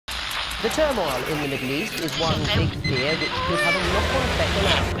The turmoil in the Middle East is one big fear which could have a knock-on effect on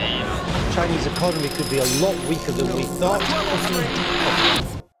our The Chinese economy could be a lot weaker than we thought.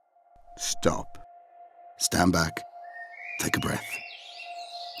 Stop. Stand back. Take a breath.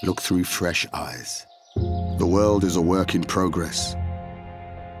 Look through fresh eyes. The world is a work in progress.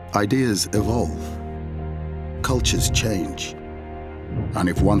 Ideas evolve. Cultures change. And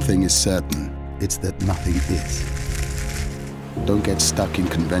if one thing is certain, it's that nothing is. Don't get stuck in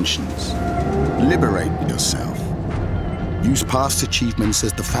conventions. Liberate yourself. Use past achievements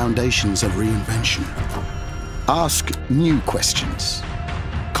as the foundations of reinvention. Ask new questions.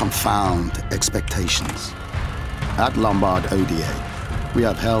 Confound expectations. At Lombard Odier, we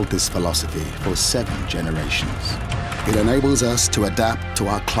have held this philosophy for 7 generations. It enables us to adapt to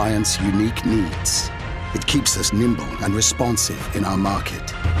our clients' unique needs. It keeps us nimble and responsive in our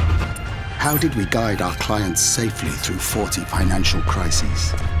market. How did we guide our clients safely through 40 financial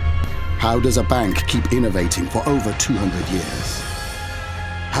crises? How does a bank keep innovating for over 200 years?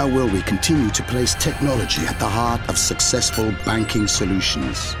 How will we continue to place technology at the heart of successful banking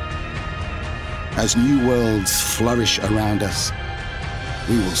solutions? As new worlds flourish around us,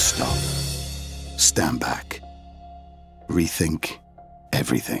 we will stop, stand back, rethink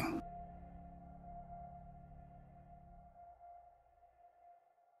everything.